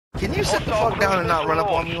Can you sit the fuck down and not run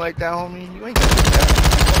up on me like that, homie? You ain't gonna do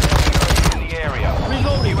that. In the area.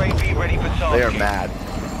 UAV ready for target. They are mad.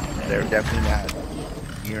 They're definitely mad.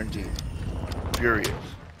 Guaranteed. Furious.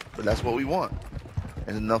 But that's what we want.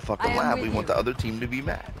 And enough fucking lab, we want the other team to be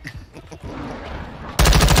mad.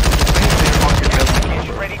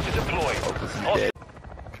 Ready to deploy.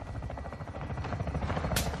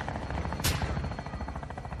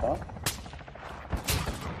 Huh?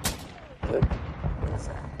 Good.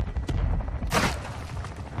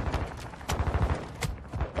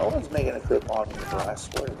 No one's making a clip on me, bro. I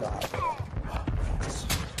swear to God.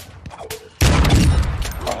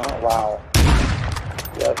 Wow.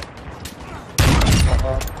 Yep.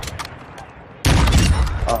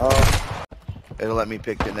 It'll let me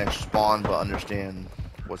pick the next spawn, but understand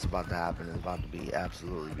what's about to happen is about to be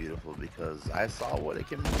absolutely beautiful because I saw what it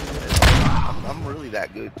can be. I'm really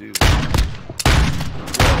that good, too.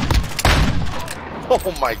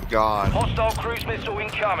 Oh my God. Hostile cruise missile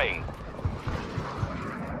incoming.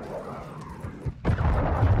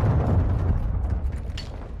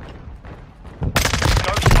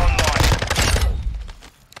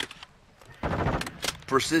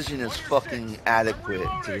 Precision is fucking adequate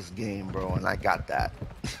to this game, bro, and I got that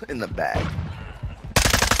in the bag.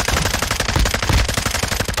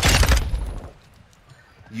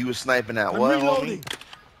 You was sniping at what, homie?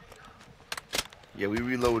 Yeah, we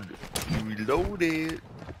reloaded. You reloaded.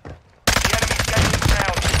 The enemy's getting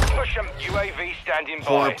down. Push them. UAV standing by.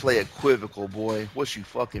 Corner play equivocal, boy. What you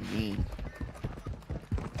fucking mean?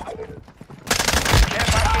 Get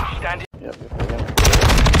back in standing. Yep.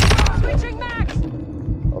 Switching max.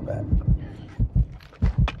 Oh, bad.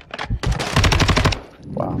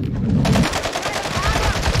 Wow.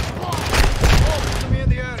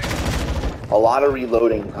 A lot of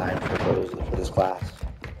reloading time for this class.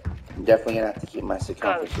 I'm definitely gonna have to keep my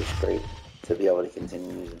circumferences straight to be able to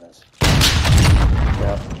continue using this.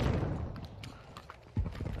 Yeah.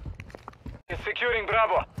 Securing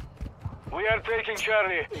Bravo. We are taking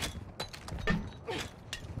Charlie.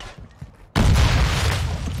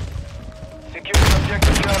 Securing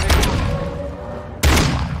objective Charlie.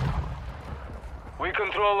 We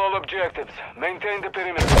control all objectives. Maintain the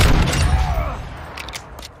perimeter.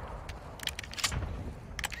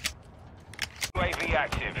 UAV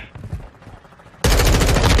active.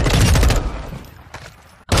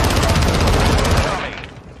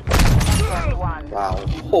 Wow.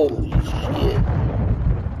 Holy shit.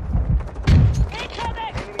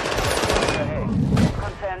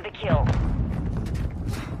 Confirm the kill.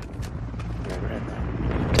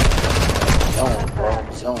 Zone, bro.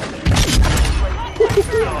 Zone.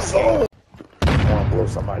 Zone. I want to blow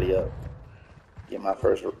somebody up. Get my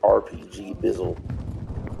first RPG bizzle.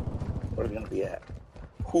 Where's it gonna be at?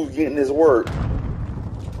 Who's getting this work?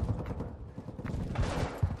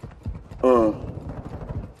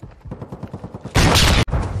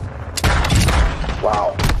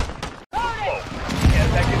 Wow. Care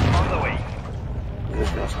package on the way. This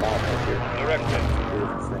is gonna spawn right here.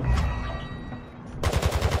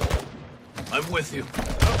 I'm with you.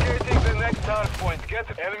 Locating the next hard point. Get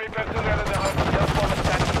enemy personnel in the hotel for the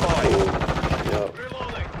standing by. Yep.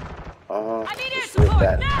 Reloading. I need air Just rip support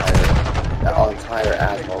that now. entire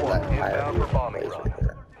asshole, that entire place right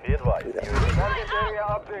there. Be advised. Target area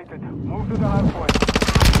updated. Move to the hard point.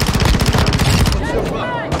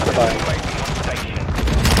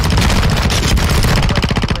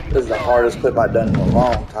 This is the hardest clip I've done in a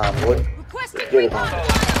long time. What? Get it on.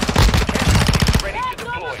 Ready to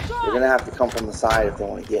deploy. You're gonna have to come from the side if they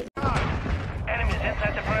want to get me. Enemies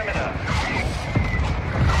inside the perimeter.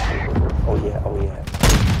 Oh yeah, oh yeah.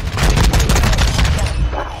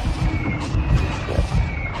 Wow.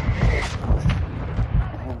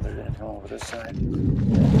 Oh, they're gonna come over this side.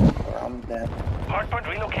 Yeah, or I'm dead. Hardpoint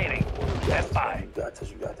relocating. Stand by. You got this,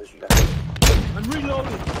 you got this, you got this. I'm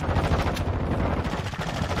reloading.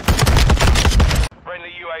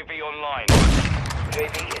 Friendly UAV online.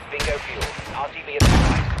 UAV is bingo fuel. RTB is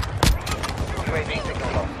online. UAV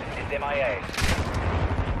signal lost. It's MIA.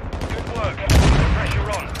 Good work.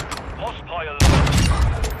 Pressure on. Hostile lost.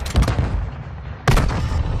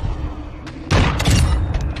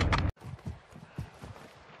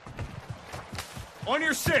 On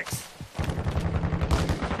your 6.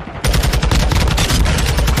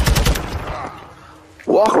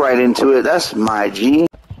 Walk right into it. That's my G.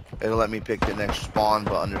 It'll let me pick the next spawn,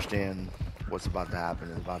 but understand what's about to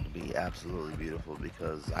happen is about to be absolutely beautiful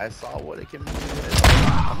because I saw what it can be.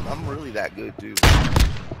 I'm really that good, too.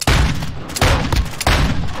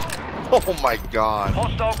 Oh my God.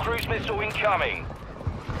 Hostile cruise missile incoming.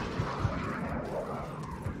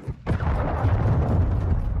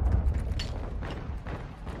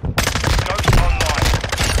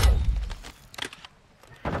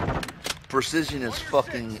 Precision is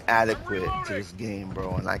fucking adequate to this game,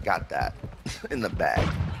 bro, and I got that in the bag.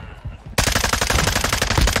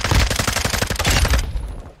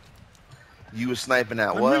 You was sniping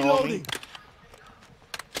at what, homie?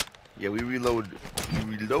 Yeah, we reloaded. You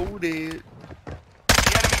reloaded.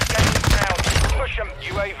 The enemy standing down. Push them.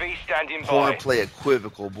 UAV standing by. Corner play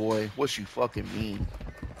equivocal, boy. What you fucking mean?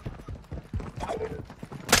 Care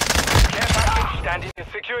package standing.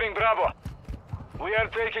 Securing Bravo. We are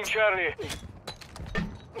taking Charlie.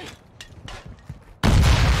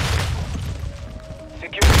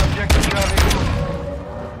 Securing objective Charlie.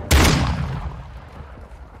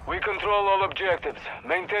 We control all objectives.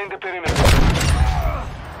 Maintain the perimeter.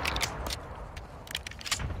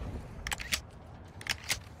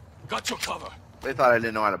 Got your cover. They thought I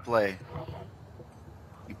didn't know how to play.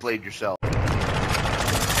 You played yourself. UAV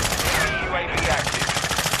active.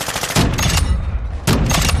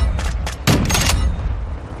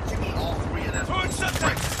 Give me all three of them. Throwing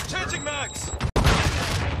septic. Changing mags.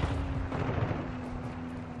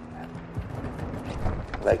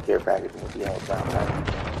 That care package will be held down.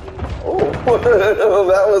 Oh,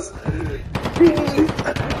 that was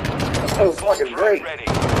fucking great. Ready.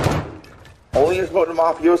 Only in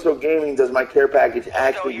Mafioso Gaming does my care package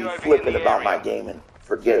actually be flipping about my gaming.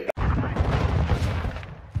 Forget about it.